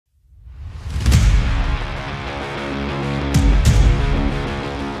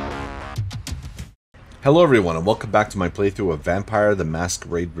Hello everyone and welcome back to my playthrough of Vampire the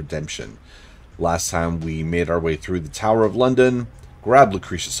Masquerade Redemption. Last time we made our way through the Tower of London, grabbed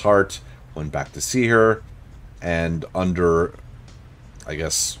Lucretia's heart, went back to see her, and under, I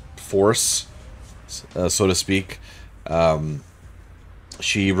guess, force, so to speak,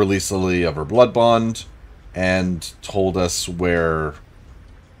 she released Lily of her blood bond and told us where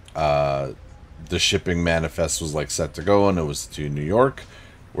the shipping manifest was set to go, and it was to New York,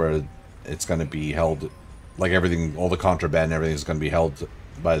 where it's going to be held, like everything, all the contraband and everything is going to be held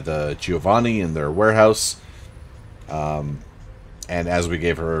by the Giovanni in their warehouse. And as we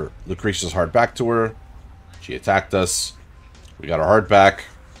gave her Lucretia's heart back to her, she attacked us. We got her heart back,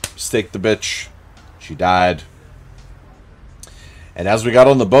 staked the bitch, she died. And as we got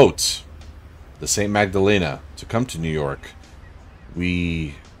on the boat, the St. Magdalena, to come to New York,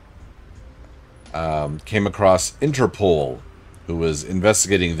 we came across Interpol, who was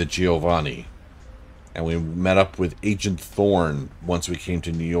investigating the Giovanni. And we met up with Agent Thorne once we came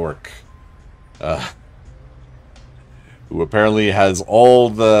to New York. Who apparently has all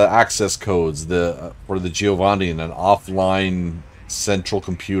the access codes for the Giovanni in an offline central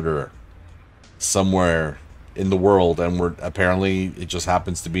computer somewhere in the world. And apparently it just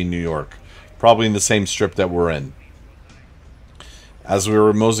happens to be New York. Probably in the same strip that we're in. As we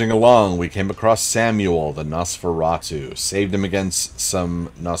were moseying along, we came across Samuel, the Nosferatu. Saved him against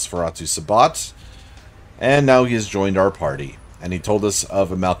some Nosferatu Sabbat, and now he has joined our party. And he told us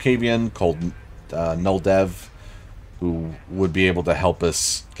of a Malkavian called Nuldev, who would be able to help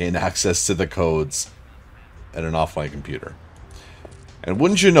us gain access to the codes at an offline computer. And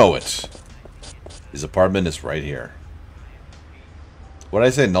wouldn't you know it, his apartment is right here. What did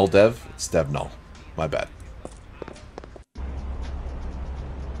I say, Nuldev? It's Dev Null. My bad.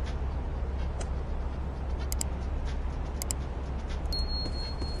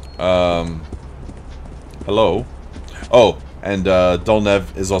 Hello? Oh, and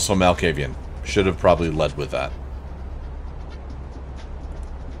Dolnev is also Malkavian. Should have probably led with that.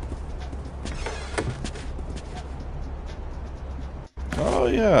 Oh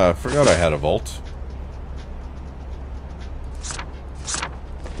yeah, I forgot I had a vault.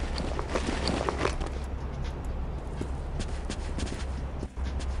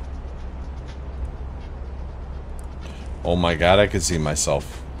 Oh my god, I can see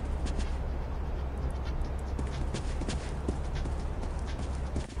myself.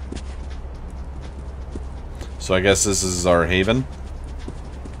 So I guess this is our haven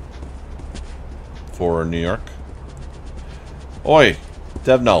for New York. Oi,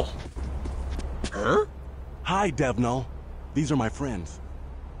 Devnull. Huh? Hi, Devnull. These are my friends.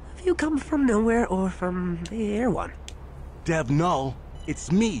 Have you come from nowhere or from the Air One? Devnull,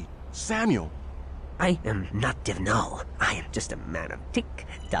 it's me, Samuel. I am not Devnull. I am just a man of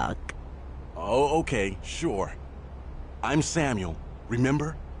tick-tock. Oh, okay, sure. I'm Samuel,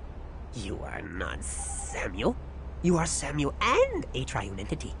 remember? You are not Samuel. You are Samuel and a triune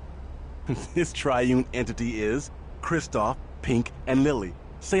entity. This triune entity is Kristoff, Pink, and Lily.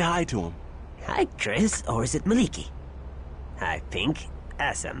 Say hi to him. Hi, Chris, or is it Maliki? Hi, Pink.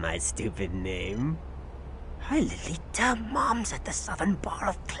 That's a my stupid name. Hi, Lolita. Mom's at the Southern Bar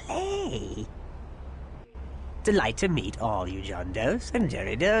of Clay. Delight to meet all you John Does and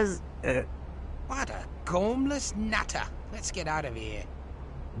Jerry Does. What a combless nutter. Let's get out of here.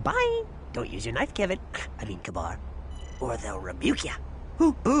 Bye. Don't use your knife, Kevin. I mean, Kabar. Or they'll rebuke ya.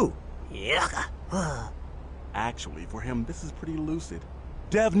 Ooh, ooh. Yucca. Actually, for him, this is pretty lucid.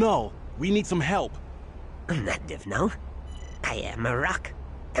 Devnull, we need some help. I'm not Devnull. I am a rock.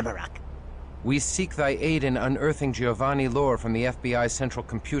 I'm a rock. We seek thy aid in unearthing Giovanni lore from the FBI central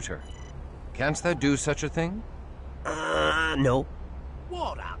computer. Canst thou do such a thing? No.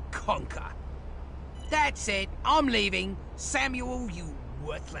 What a conker. That's it. I'm leaving. Samuel, you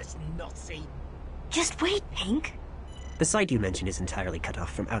worthless Nazi. Just wait, Pink. The site you mentioned is entirely cut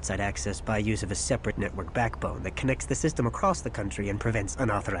off from outside access by use of a separate network backbone that connects the system across the country and prevents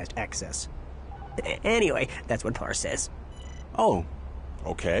unauthorized access. Anyway, that's what Parr says. Oh,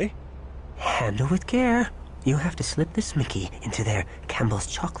 okay. Handle with care. You have to slip this Mickey into their Campbell's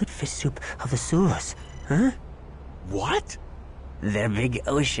chocolate fish soup of the sewers. Huh? What? Their big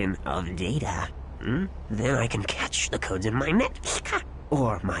ocean of data. Then I can catch the codes in my net.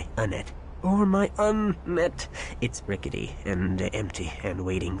 Or my unnet. Or my unmet. It's rickety and empty and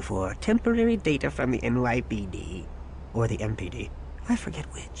waiting for temporary data from the NYPD. Or the MPD. I forget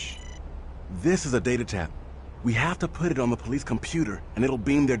which. This is a data tap. We have to put it on the police computer, and it'll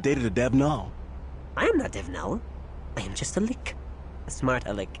beam their data to Devnull. I am not Devnull. I am just a lick. A smart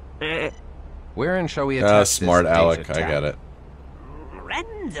Alec. Wherein shall we attach Smart this Alec, data I get tap? it.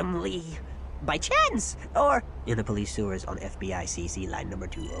 Randomly. by chance, or in the police sewers on FBI CC line number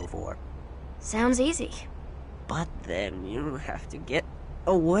 204. Sounds easy. But then you have to get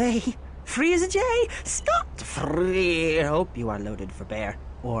away. Free as a jay, scot free. Hope you are loaded for bear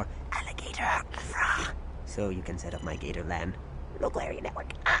or alligator. So you can set up my gator land. Local area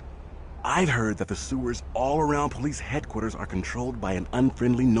network. I've heard that the sewers all around police headquarters are controlled by an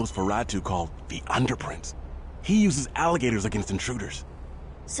unfriendly Nosferatu called the Underprince. He uses alligators against intruders.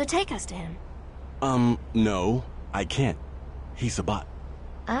 So take us to him. No, I can't. He's a bot.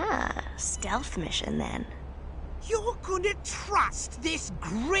 Ah, stealth mission then. You're gonna trust this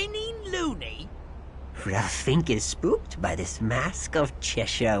grinning loony? Rafink is spooked by this mask of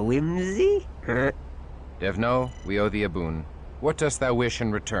Cheshire whimsy. Devno, we owe thee a boon. What dost thou wish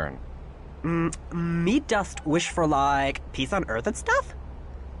in return? Me dost wish for, like, peace on Earth and stuff?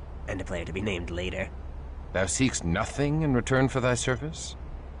 And a player to be named later. Thou seekst nothing in return for thy service?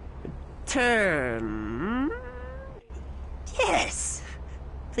 Turn... Yes.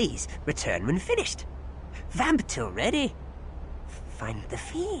 Please, return when finished. Vamp till ready. Find the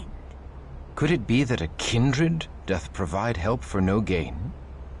fiend. Could it be that a kindred doth provide help for no gain?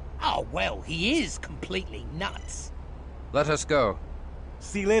 Oh, well, he is completely nuts. Let us go.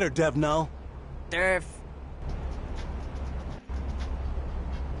 See you later, Devno. Derf.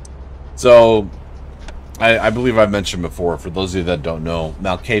 So, I believe I've mentioned before, for those of you that don't know,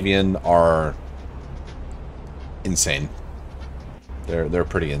 Malkavian are insane. They're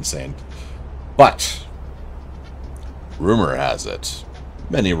pretty insane. But, rumor has it,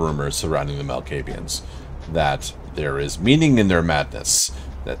 many rumors surrounding the Malkavians, that there is meaning in their madness,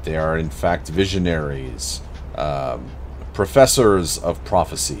 that they are in fact visionaries, professors of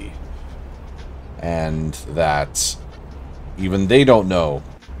prophecy, and that even they don't know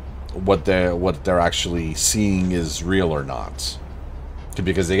what they're actually seeing is real or not,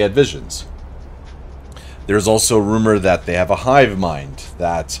 because they get visions. There's also rumor that they have a hive mind,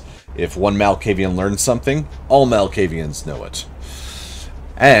 that if one Malkavian learns something, all Malkavians know it,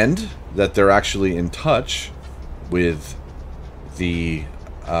 and that they're actually in touch with the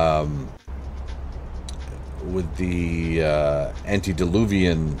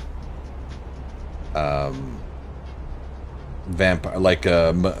antediluvian vampire, like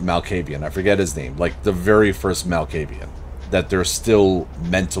Malkavian. I forget his name. Like the very first Malkavian. That they're still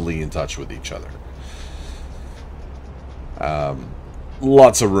mentally in touch with each other.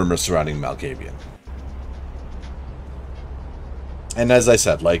 Lots of rumors surrounding Malkavian. And as I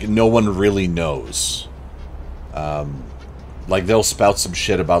said, like, no one really knows. Like, they'll spout some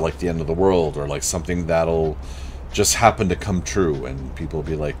shit about, like, the end of the world, or, like, something that'll just happen to come true, and people will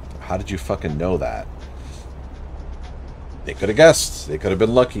be like, how did you fucking know that? They could have guessed. They could have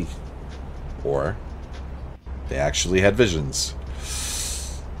been lucky. Or they actually had visions.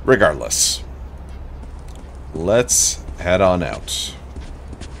 Regardless. Let's head on out.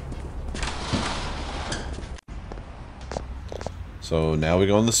 So now we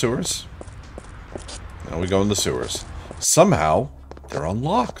go in the sewers. Now we go in the sewers. Somehow, they're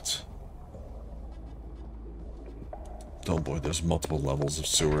unlocked. Oh boy, there's multiple levels of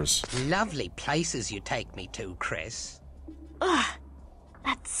sewers. Lovely places you take me to, Chris. Ugh,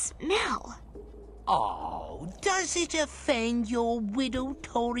 that smell. Oh, does it offend your widow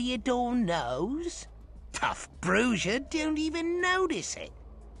Toreador nose? Tough Bruiser don't even notice it.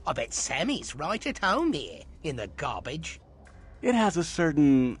 I bet Sammy's right at home here, in the garbage. It has a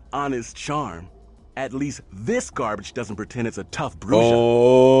certain honest charm. At least this garbage doesn't pretend it's a tough bruiser.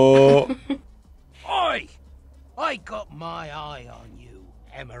 Oh. Oi! I got my eye on you,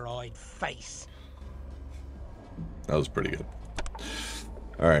 emerald face. That was pretty good.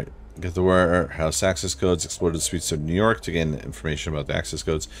 Alright. Get the warehouse access codes. Explore the streets of New York to gain information about the access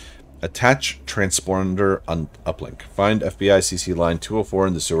codes. Attach transponder on uplink. Find FBI CC line 204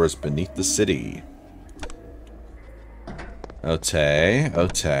 in the sewers beneath the city. Okay.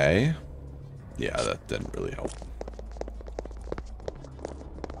 Okay. Yeah, that didn't really help.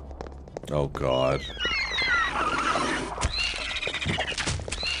 Oh, God.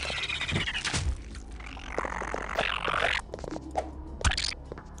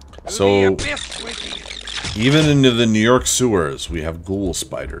 So, even into the New York sewers, we have ghoul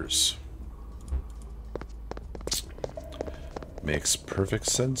spiders. Makes perfect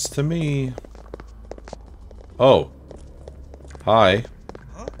sense to me. Oh. Hi.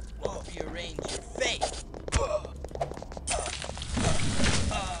 Huh? Well, if you arrange your face.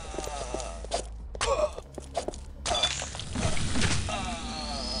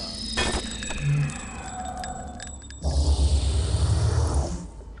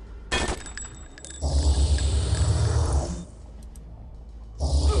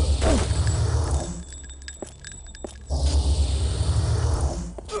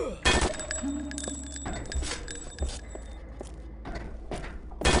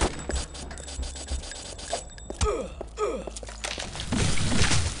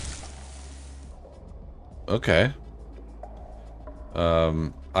 Okay.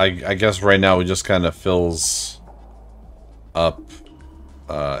 I guess right now it just kind of fills up.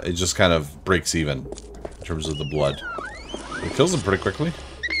 It just kind of breaks even in terms of the blood. It kills them pretty quickly.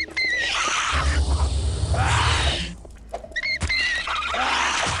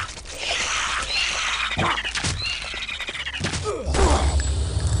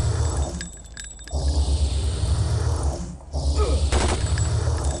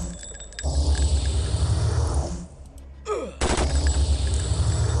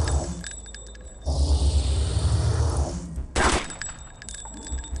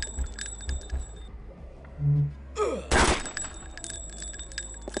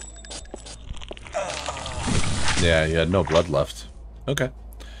 Yeah, he had no blood left. Okay.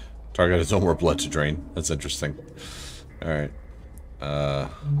 Target has no more blood to drain. That's interesting. Alright. And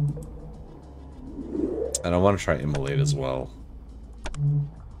I want to try immolate as well.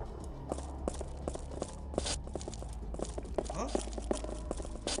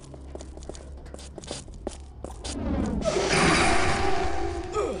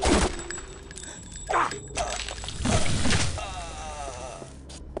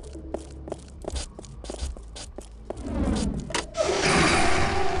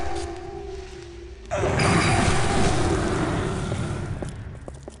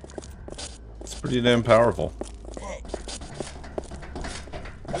 Pretty damn powerful.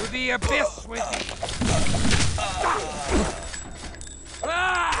 To the abyss with you.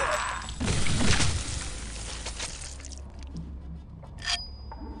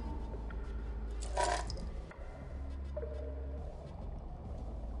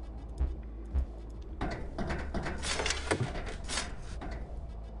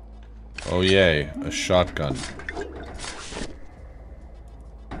 Oh yay, a shotgun.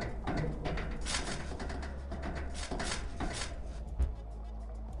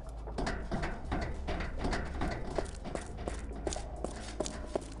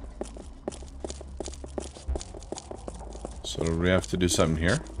 So do we have to do something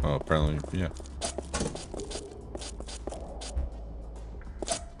here? Oh, apparently, yeah.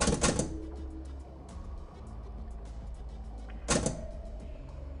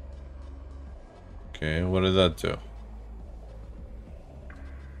 Okay, what did that do?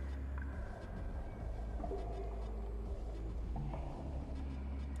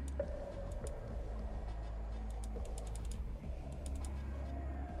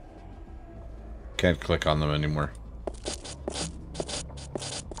 Can't click on them anymore.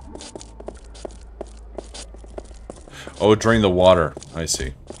 Oh, it drained the water. I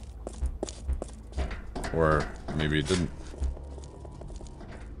see. Or maybe it didn't.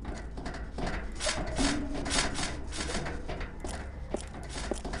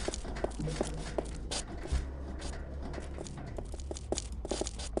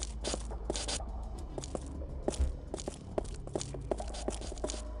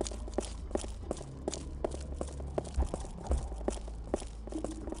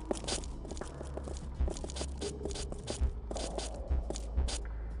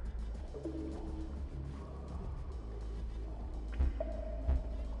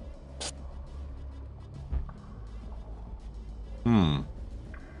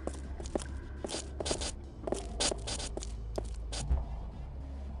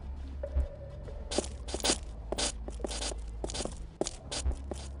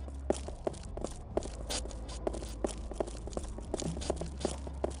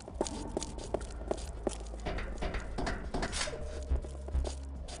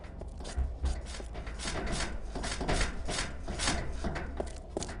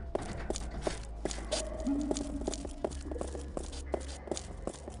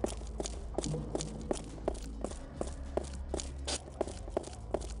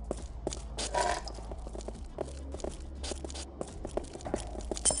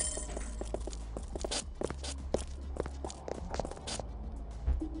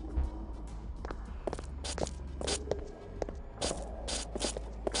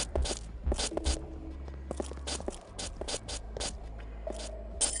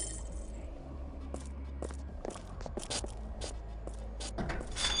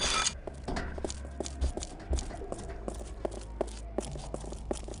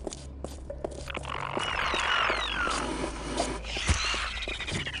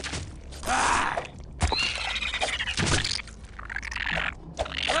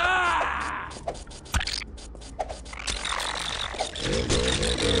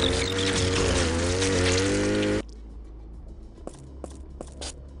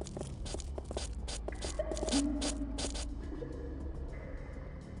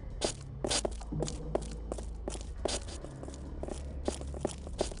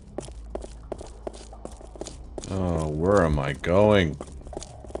 Where am I going?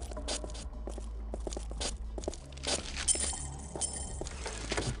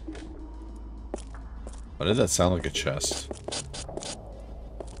 Why did that sound like a chest?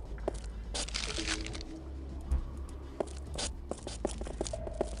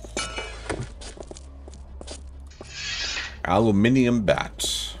 Aluminium bat.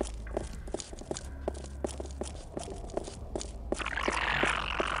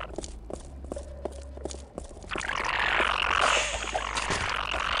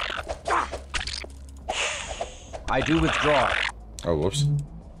 I do withdraw. Oh, whoops.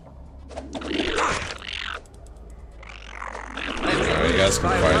 Alright, you guys can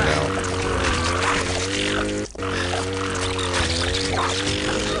fight now.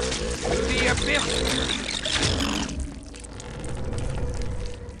 The abyss.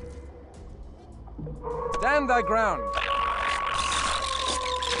 Stand thy ground.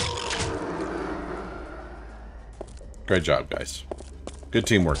 Great job, guys. Good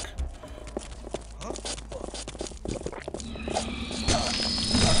teamwork.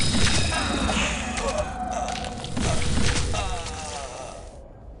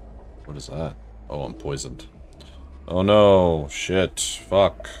 What is that? Oh, I'm poisoned. Oh no, shit,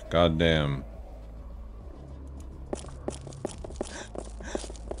 fuck, goddamn.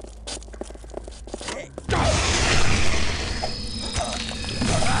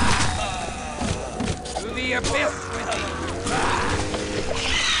 To the abyss with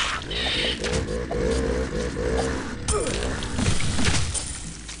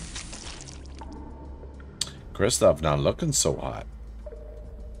Kristoff not looking so hot.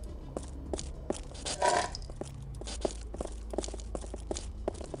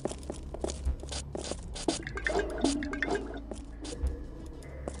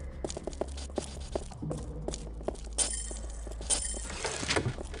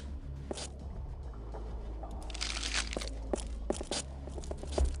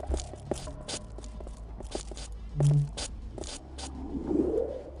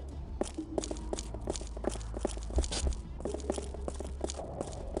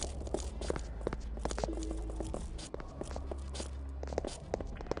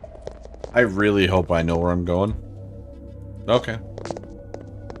 I really hope I know where I'm going. Okay.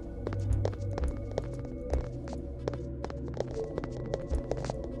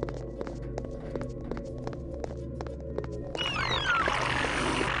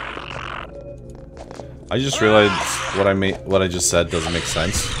 I just realized what I just said doesn't make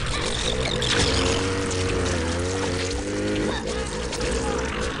sense.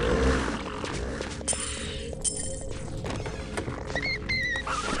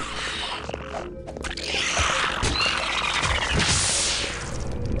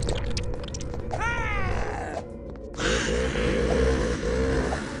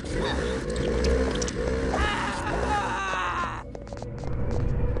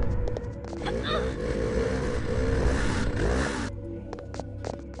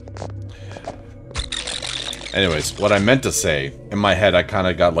 Anyways, what I meant to say, in my head I kind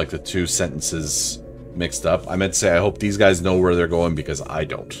of got like the two sentences mixed up. I meant to say I hope these guys know where they're going because I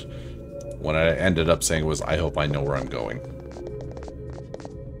don't. What I ended up saying was I hope I know where I'm going.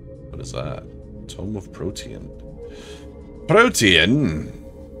 What is that? Tome of Protean. Protean?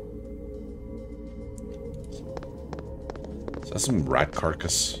 Is that some rat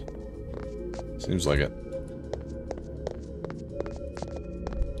carcass? Seems like it.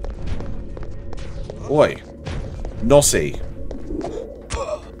 Oi. Nossi.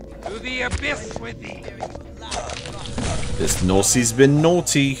 to the abyss with thee. This Nossi's been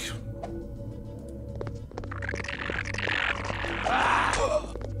naughty.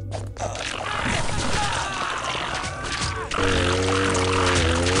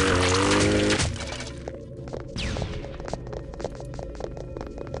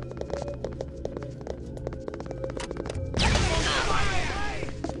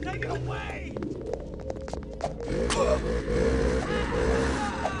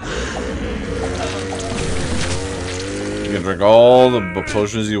 You can drink all the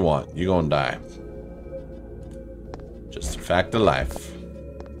potions you want. You're gonna die. Just a fact of life.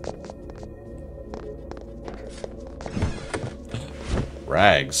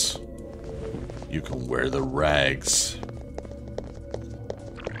 Rags. You can wear the rags.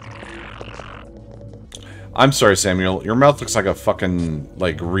 I'm sorry, Samuel. Your mouth looks like a fucking,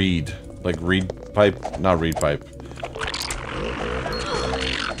 like, reed. Like, reed pipe? Not reed pipe.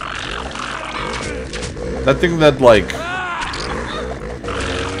 That thing that, like...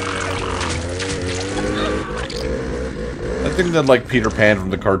 That thing that, like, Peter Pan from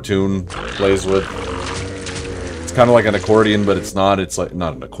the cartoon plays with. It's kind of like an accordion, but it's not. It's like,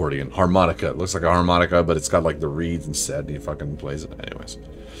 not an accordion, harmonica. It looks like a harmonica, but it's got like the reeds instead, and he fucking plays it anyways.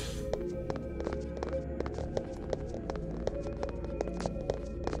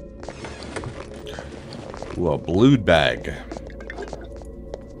 Ooh, a blued bag.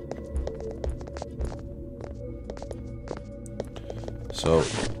 So,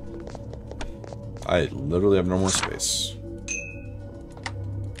 I literally have no more space.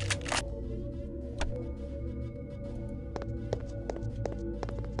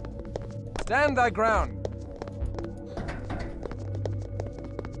 Stand thy ground.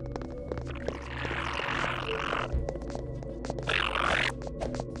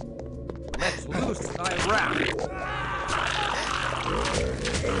 Let's loose thy wrath.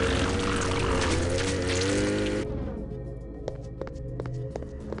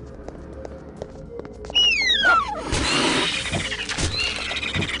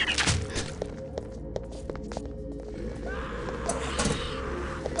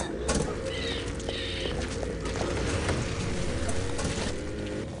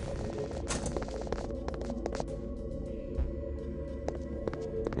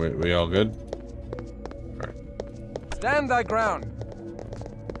 We all good? Alright. Stand thy ground.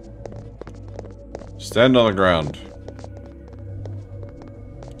 Stand on the ground.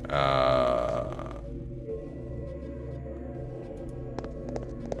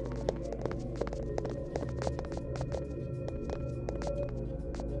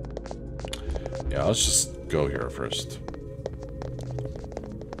 Yeah, let's just go here first.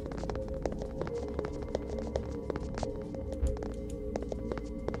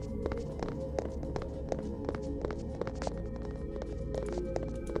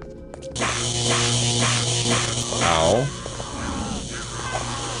 Ow.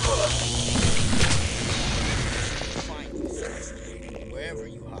 Wherever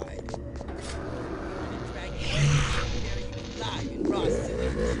you hide.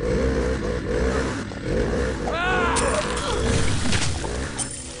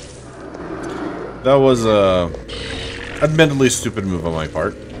 That was a admittedly stupid move on my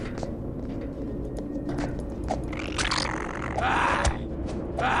part.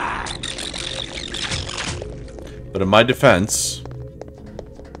 But in my defense,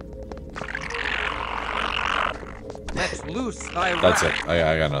 Let's loose thy wrath. that's it.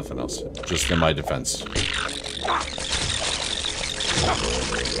 I got nothing else. Just in my defense.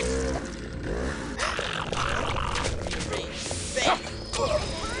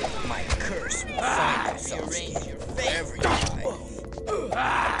 My curse will find itself wherever you hide.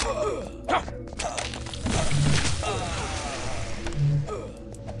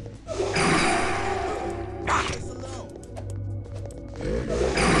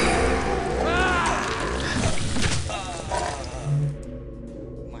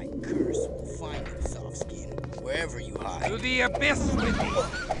 My curse will find itself, skin, wherever you hide. To the abyss with thee.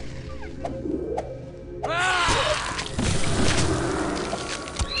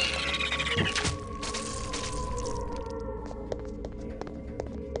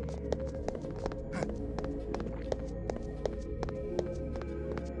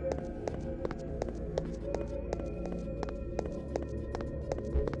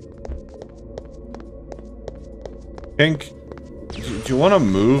 Pink, do you want to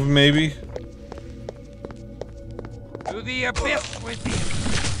move, maybe? To the abyss with thee.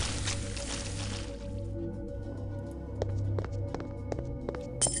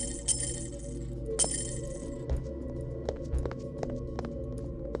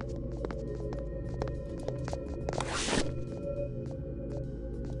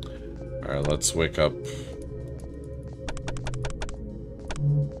 Alright, let's wake up.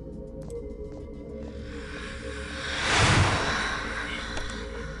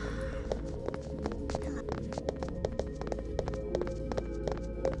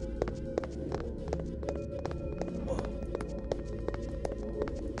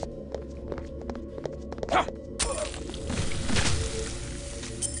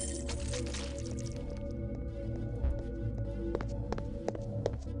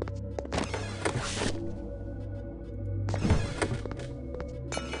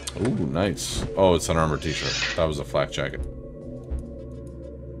 Ooh, nice. Oh, it's an armored t-shirt. That was a flak jacket.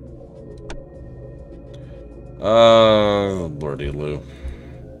 Lordy Lou. What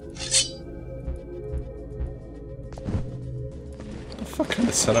the fuck kind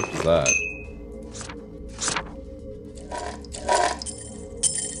of setup is that?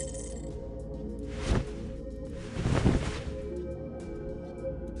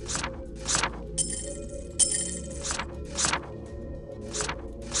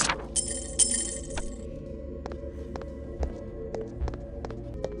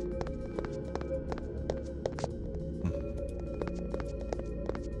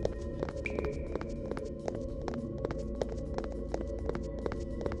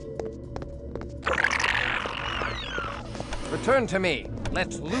 Return to me.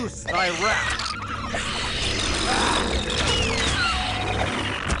 Let loose thy wrath.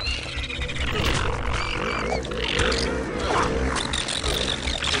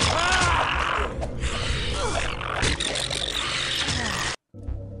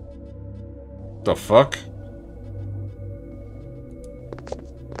 The fuck?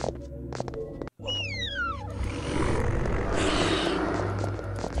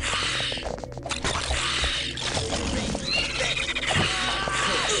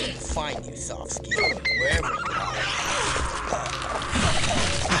 Find you, soft skin, wherever you are.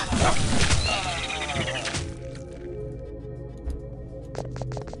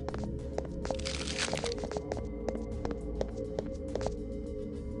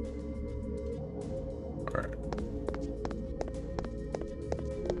 Alright.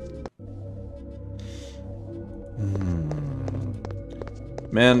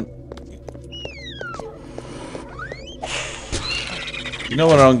 Man. You know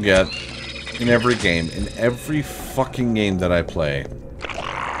what I don't get? In every game, in every fucking game that I play,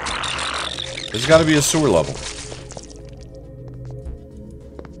 there's gotta be a sewer level.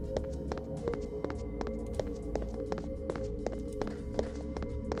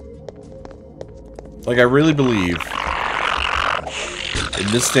 Like, I really believe,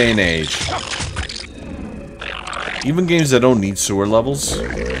 in this day and age, even games that don't need sewer levels,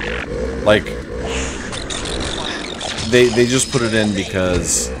 like, they just put it in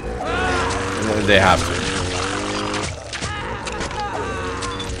because they have to.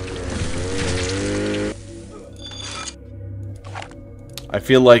 I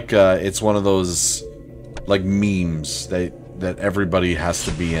feel like it's one of those like memes that everybody has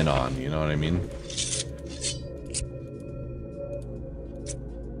to be in on, you know what I mean?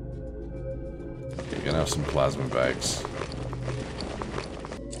 Okay, you're gonna have some plasma bags.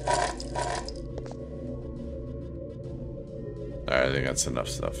 Alright, I think that's enough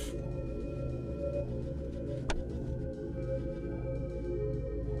stuff.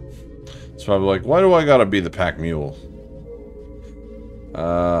 It's probably like, why do I gotta be the pack mule?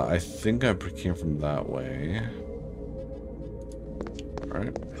 I think I came from that way.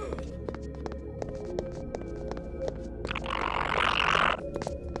 Alright.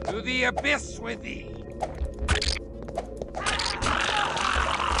 To the abyss with thee!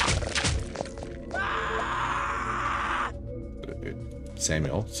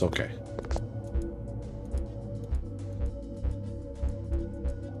 Samuel, it's okay.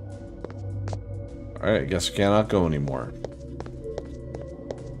 Alright, I guess we cannot go anymore.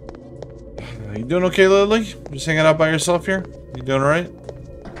 You doing okay, Lily? Just hanging out by yourself here? You doing alright?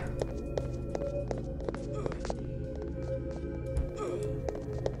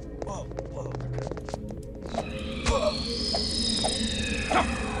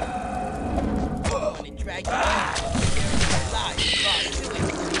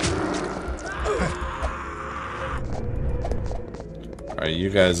 Alright, you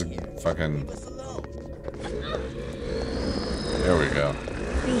guys fucking... There we go.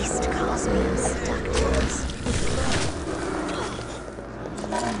 Beast calls me seductress.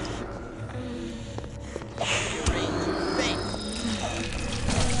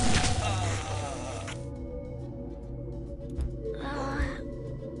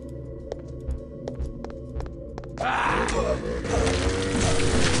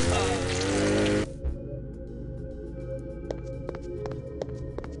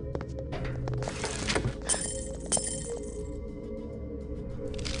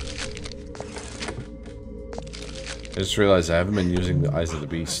 I just realized I haven't been using the Eyes of the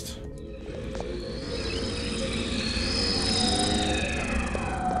Beast.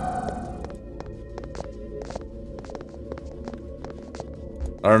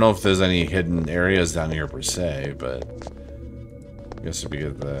 I don't know if there's any hidden areas down here per se, but I guess it'd be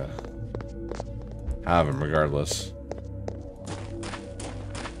good to have them regardless.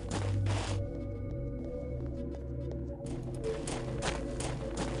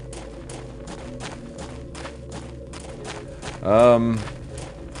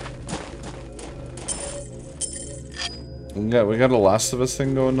 We got a Last of Us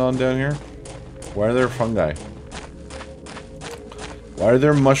thing going on down here. Why are there fungi? Why are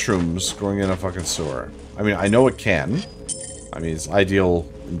there mushrooms growing in a fucking sewer? I mean, I know it can. I mean, it's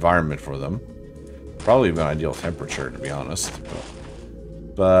ideal environment for them. Probably even ideal temperature, to be honest.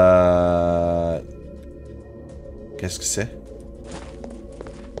 But... Qu'est-ce que c'est?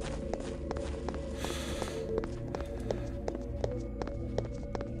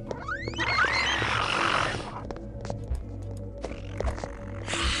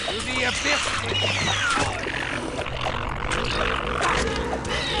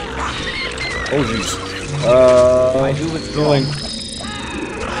 Oh, jeez. I do withdraw. Healing.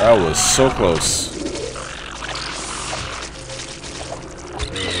 That was so close.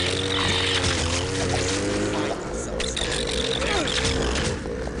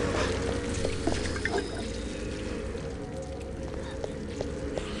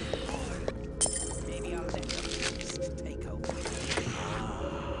 Maybe I'll let the beast take over.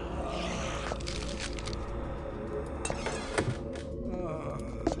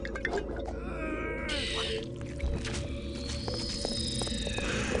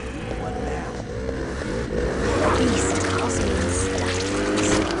 Beast cosmos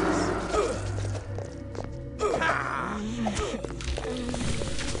ductworks.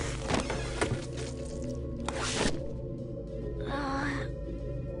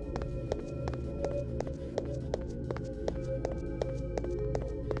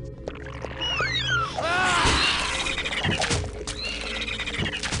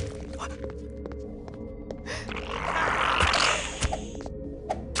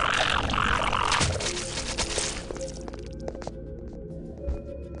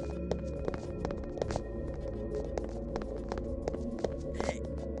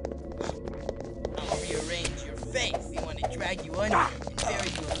 I'll rearrange your face. We want to drag you under and bury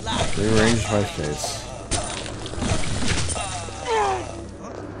you alive. Rearrange my face.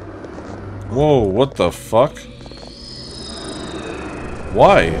 Whoa, what the fuck?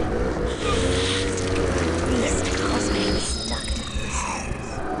 Why? Beast cosmos ductworks.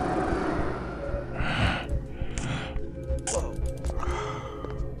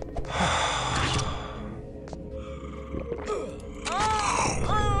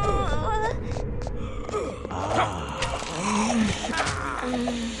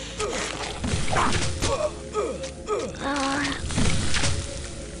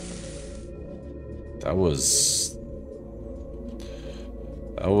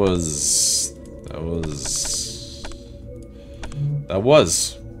 That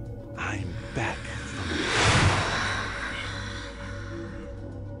was... I'm back.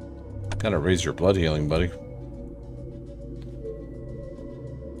 Gotta raise your blood healing, buddy.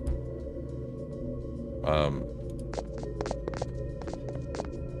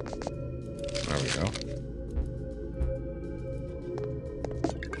 There we go.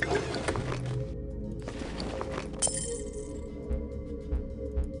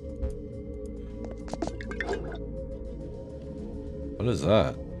 What is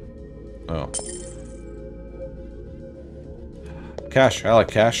that? Oh. Cash. I like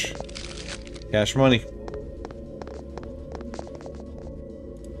cash. Cash money.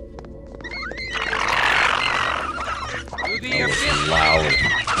 That was loud.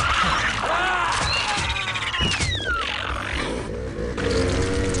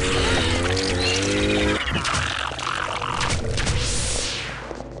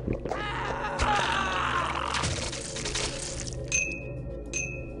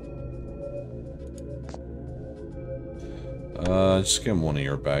 Just give him one of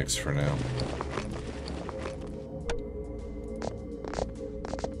your bags for now.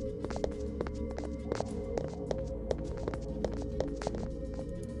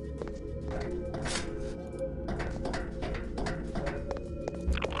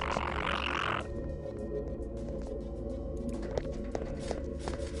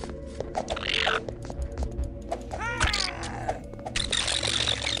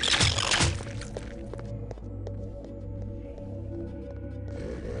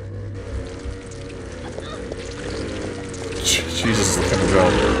 Jesus, look at him go.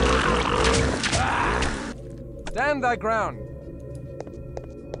 Stand thy ground.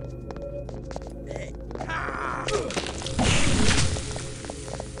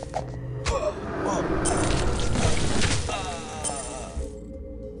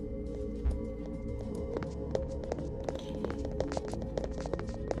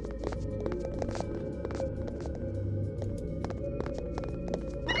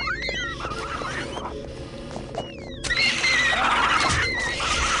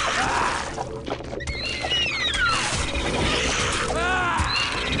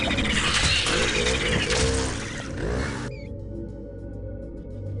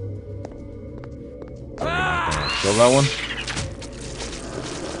 Kill that one?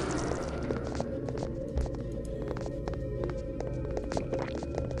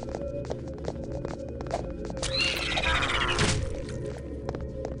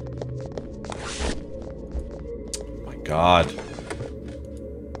 Oh my God.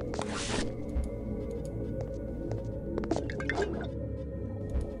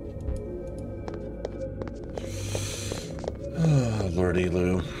 Oh, Lordy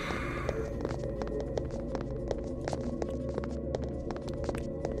Lou.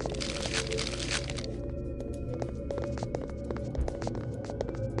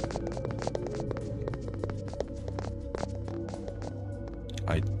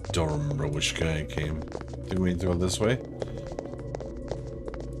 I don't remember which guy I came. Did we go this way?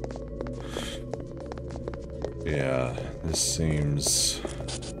 Yeah, this seems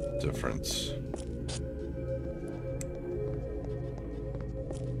different.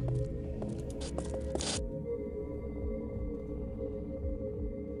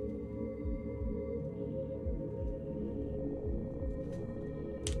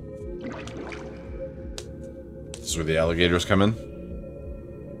 This is where the alligators come in.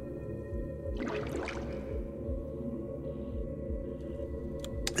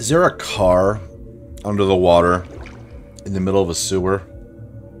 Is there a car under the water in the middle of a sewer?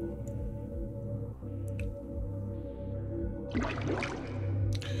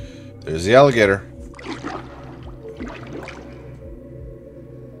 There's the alligator.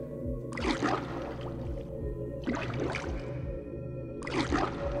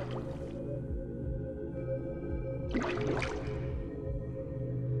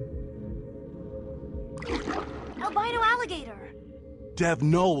 Albino alligator. Dev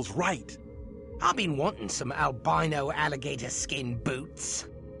Noel's right. I've been wanting some albino alligator skin boots.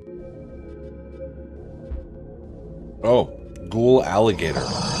 Oh, ghoul alligator.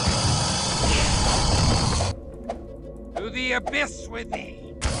 To the abyss with thee!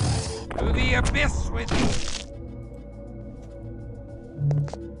 To the abyss with thee!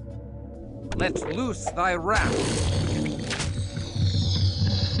 Let loose thy wrath!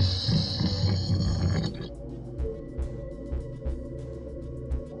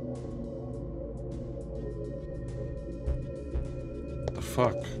 The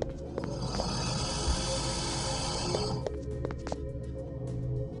fuck?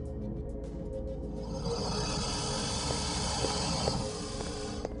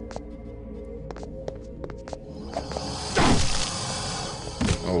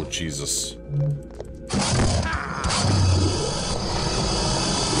 Oh, Jesus.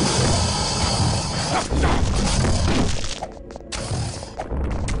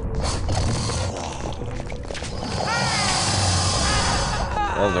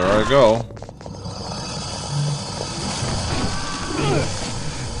 Well, there I go.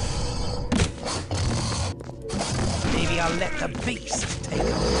 Maybe I'll let the beast take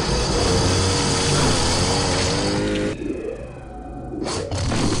over.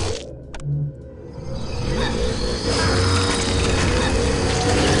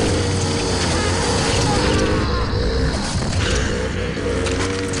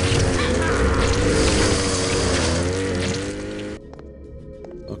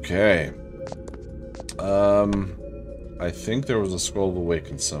 Okay. I think there was a Scroll of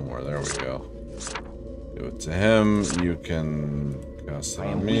Awaken somewhere. There we go. Give it to him. You can cast it I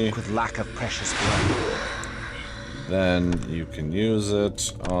on am me. weak with lack of precious blood. Then you can use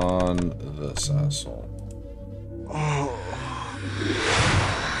it on this asshole.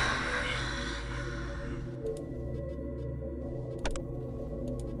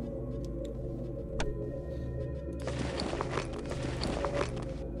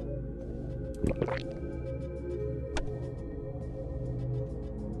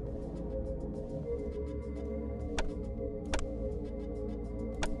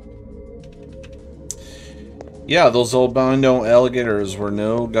 Yeah, those albino alligators were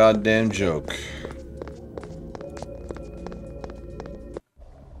no goddamn joke.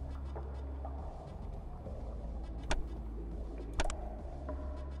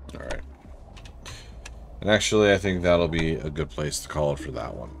 Alright. And actually, I think that'll be a good place to call it for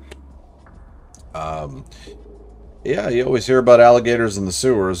that one. Yeah, you always hear about alligators in the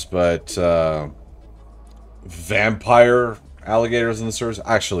sewers, but vampire alligators in the sewers?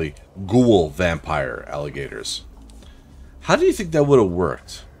 Actually, ghoul vampire alligators. How do you think that would have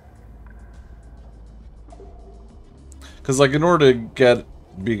worked? Because, like, in order to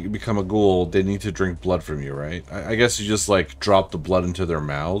become a ghoul, they need to drink blood from you, right? I guess you just, like, drop the blood into their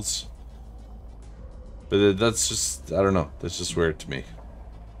mouths. But that's just, I don't know. That's just weird to me.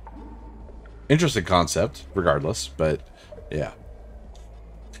 Interesting concept, regardless, but yeah.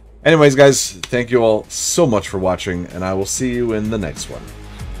 Anyways, guys, thank you all so much for watching, and I will see you in the next one.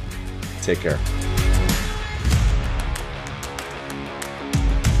 Take care.